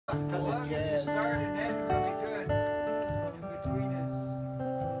As long as you start and end really good in between us.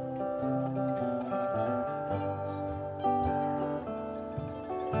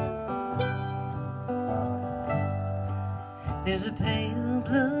 There's a pale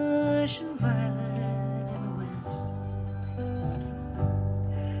blush of violet in the west.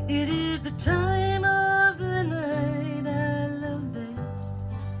 It is the time of the night I love best.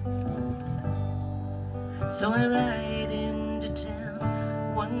 So I ride into town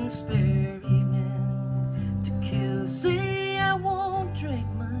one spare evening to kill. Say I won't drink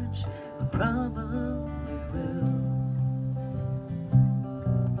much, but probably will.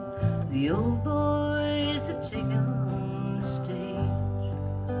 The old boys have taken the stage,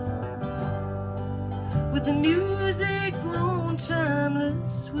 with the music grown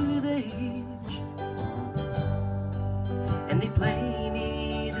timeless with age, and they play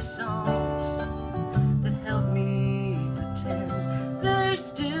me the songs that help me pretend there's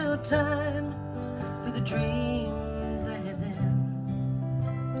still time for the dreams I had then,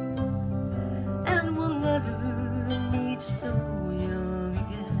 and we'll never meet so young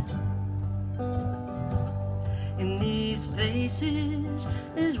again. In these faces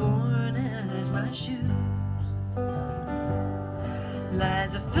as worn as my shoes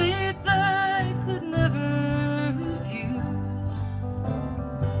lies a faith I could never refuse.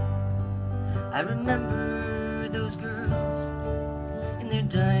 I remember those girls in their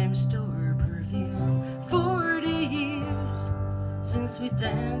dime store perfume. 40 years since we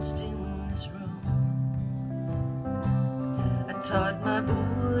danced in this room. I taught my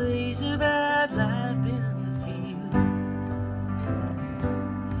boys about life in the fields,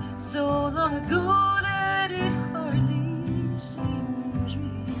 so long ago that it hardly seems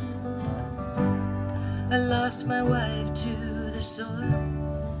real. I lost my wife to the soil,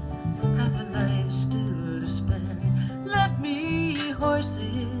 half a life still to spend, left me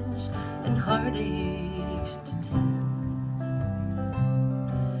horses and heartaches to tend,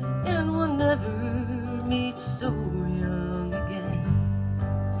 and we'll never meet so young again.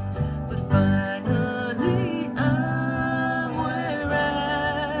 But finally I'm where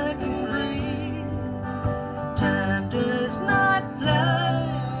I can breathe. Time does not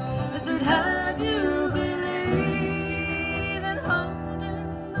fly. Does it have you believe in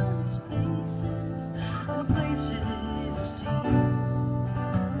holding those faces and places you see?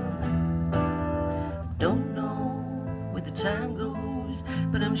 Don't know where the time goes,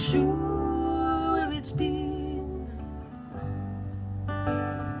 but I'm sure where it's been.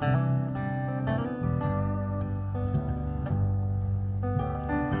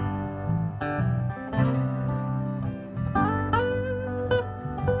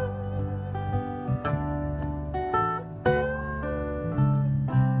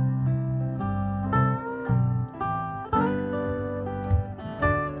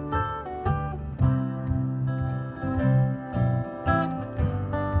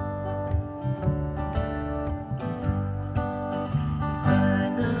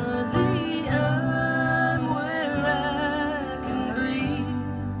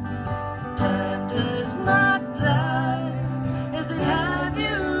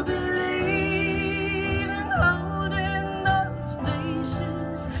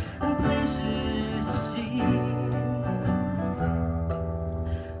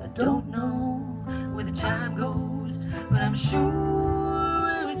 I'm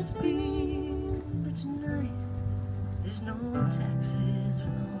sure it's been, but tonight there's no taxes or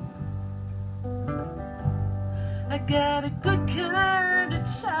loans. I got a good kind of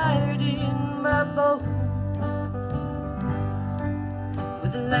tired in my boat,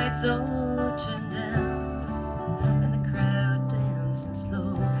 with the lights all turned down and the crowd dancing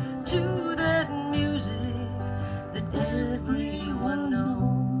slow to that music that everyone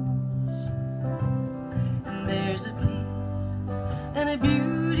knows. And there's a peace and a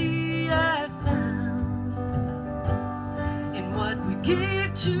beauty I found in what we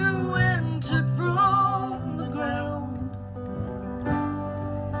gave to and took from the ground.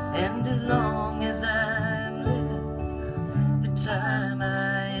 And as long as I